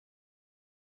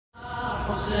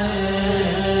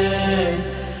حسين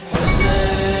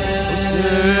حسين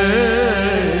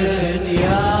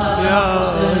يا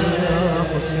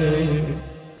حسين.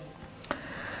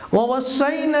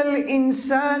 ووصينا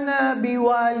الإنسان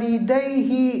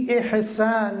بوالديه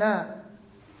إحسانا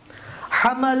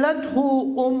حملته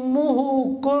أمه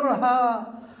كرها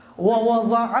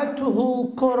ووضعته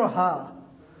كرها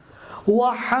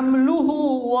وحمله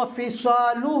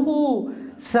وفصاله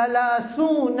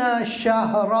 30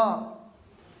 شهرا.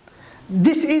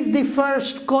 This is the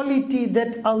first quality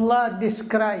that Allah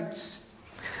describes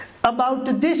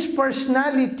about this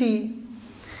personality,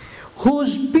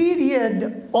 whose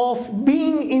period of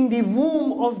being in the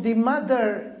womb of the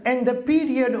mother and the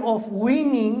period of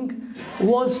weaning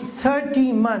was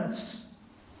 30 months.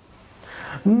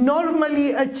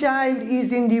 Normally a child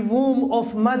is in the womb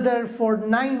of mother for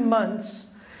 9 months,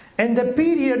 and the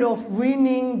period of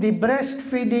weaning, the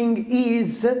breastfeeding,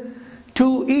 is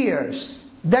 2 years.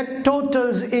 That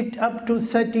totals it up to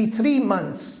 33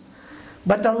 months.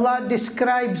 But Allah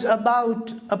describes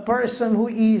about a person who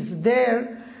is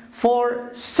there for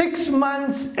 6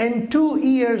 months and 2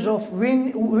 years of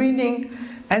weaning,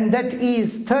 and that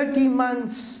is 30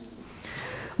 months.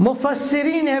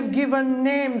 Mufassirin have given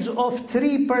names of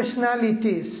 3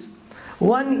 personalities.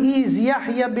 One is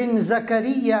Yahya bin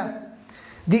Zakaria,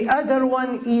 the other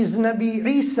one is Nabi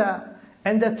Isa,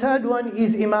 and the third one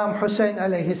is Imam Hussain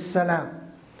alayhi salam.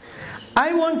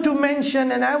 I want to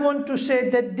mention and I want to say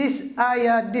that this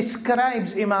ayah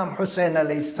describes Imam Hussain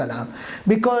alayhi salam,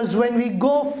 because when we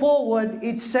go forward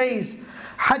it says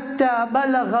حَتَّى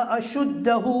بَلَغَ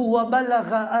أَشُدَّهُ وَبَلَغَ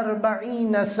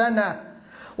 40 سَنَةً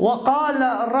وَقَالَ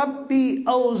رَبِّي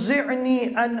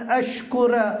أَوْزِعْنِي أَنْ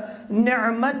أَشْكُرَ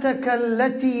نِعْمَتَكَ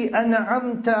الَّتِي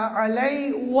أَنْعَمْتَ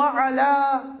عَلَيَّ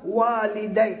وَعَلَى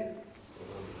وَالِدَيَّ,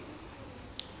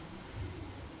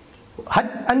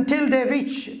 until they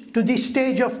reach to the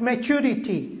stage of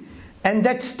maturity, and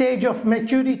that stage of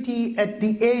maturity at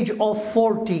the age of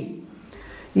 40.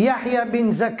 Yahya bin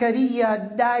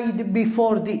Zakaria died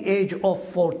before the age of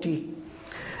 40.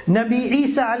 Nabi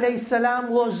Isa alayhi salam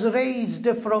was raised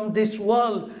from this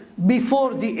world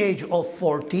before the age of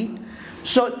 40.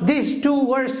 So these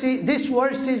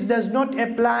verses does not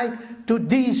apply to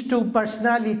these 2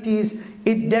 personalities.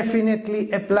 It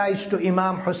definitely applies to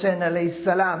Imam Hussain alayhi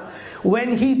salam.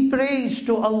 When he prays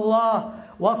to Allah,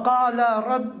 وَقَالَ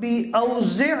رَبِّي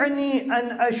أَوْزِعْنِي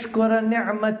أَنْ أَشْكُرَ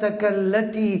نِعْمَتَكَ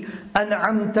الَّتِي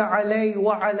أَنْعَمْتَ عَلَيَّ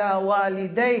وَعَلَى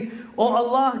وَالِدَيَّ. Oh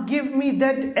Allah, give me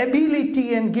that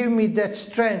ability and give me that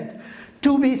strength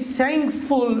to be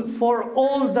thankful for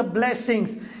all the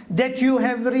blessings that you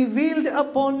have revealed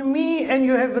upon me and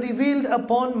you have revealed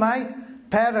upon my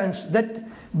parents, that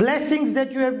blessings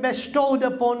that you have bestowed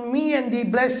upon me and the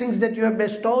blessings that you have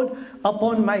bestowed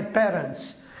upon my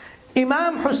parents.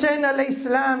 Imam Hussain alayhi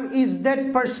salam is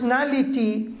that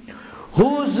personality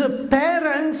whose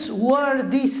parents were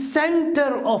the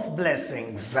center of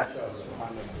blessings.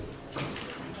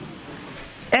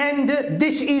 And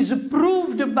this is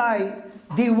proved by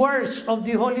the verse of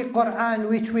the Holy Quran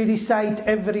which we recite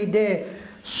every day.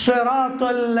 صِرَاطَ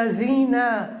الَّذِينَ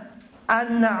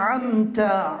أَنْعَمْتَ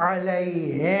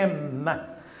عَلَيْهِمْ.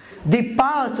 The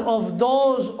path of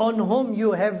those on whom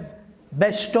you have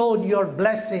bestowed your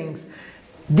blessings.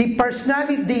 The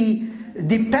personality,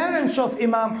 the parents of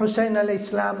Imam Hussain alayhi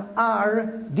salam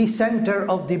are the center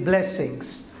of the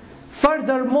blessings.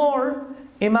 Furthermore,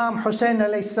 Imam Hussain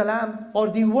alayhi salam, or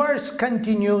the verse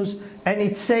continues and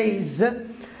it says,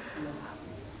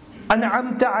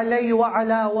 أَنْعَمْتَ عَلَيْهِ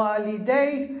وَعَلَى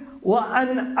وَالِدَيْهِ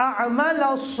وَأَنْ أَعْمَلَ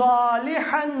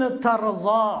صَالِحًا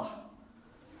تَرْضَاهُ.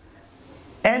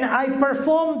 And I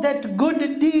perform that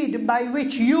good deed by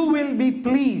which you will be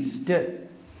pleased.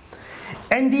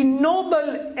 And the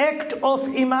noble act of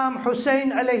Imam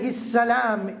Hussain alayhi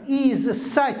salam is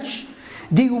such,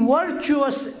 the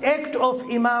virtuous act of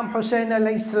Imam Hussain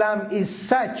alayhi salam is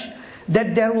such,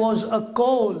 that there was a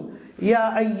call,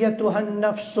 Ya ayyatuha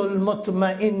an-nafsul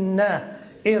mutma'inna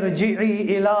irji'i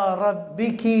ila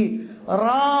rabbiki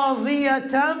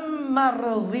radiyatan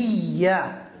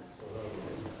mardiyya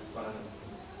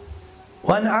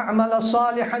وَأَنْ أَعْمَلَ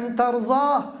صَالِحًا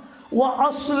تَرْضَاهُ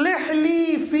وَأَصْلِحْ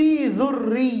لِي فِي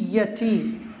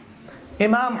ذُرِّيَّتِي.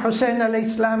 Imam Hussain alayhi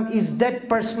salam is that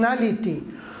personality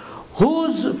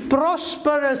whose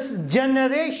prosperous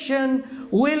generation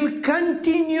will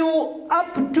continue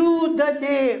up to the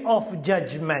day of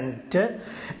judgment.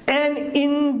 And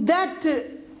in that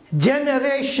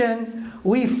generation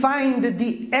we find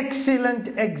the excellent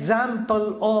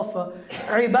example of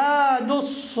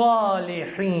Ibadus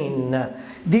Salihin,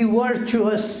 the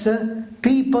virtuous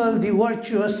people, the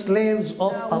virtuous slaves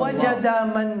of Allah.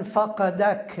 Wajada man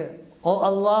faqadak. Oh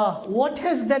Allah, what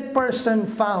has that person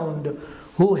found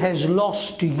who has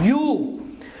lost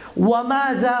you?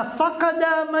 وَمَاذَا فَقَدَ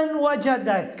مَنْ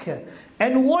وَجَدَكَ.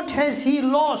 And what has he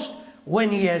lost when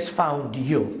he has found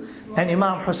you? And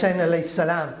Imam Hussain alayhi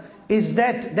salam is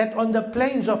that on the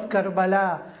plains of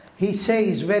Karbala, he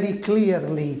says very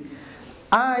clearly,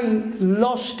 I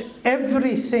lost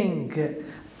everything,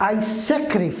 I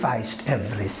sacrificed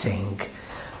everything.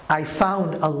 I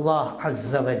found Allah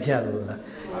Azza wa Jal.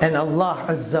 And Allah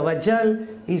Azza wa Jal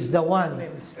is the one.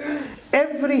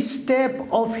 Every step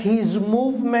of his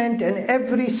movement and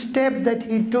every step that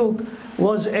he took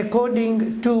was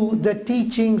according to the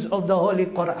teachings of the Holy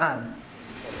Quran.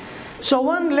 So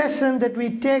one lesson that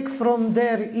we take from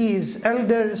there is,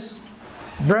 elders,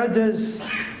 brothers,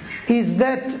 is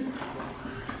that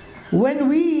when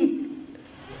we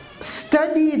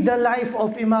study the life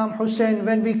of Imam Hussain,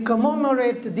 when we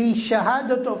commemorate the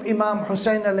shahadat of Imam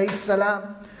Hussain alayhi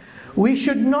salam, we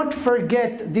should not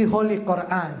forget the Holy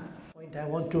Quran. The point I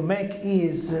want to make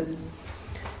is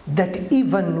that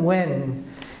even when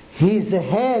his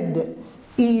head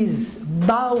is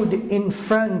bowed in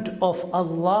front of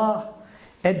Allah,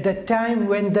 at the time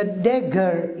when the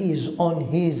dagger is on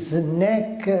his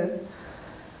neck,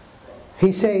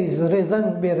 he says,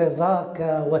 "Ridhan bi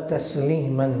ridhaka wa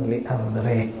tasliman li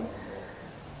amri."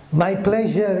 My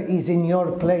pleasure is in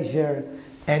your pleasure,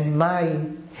 and my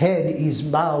head is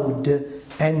bowed,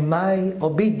 and my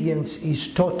obedience is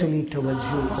totally towards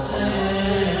you.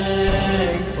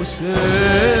 Hussain,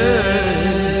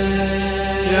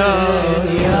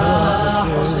 ya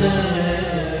Hussain.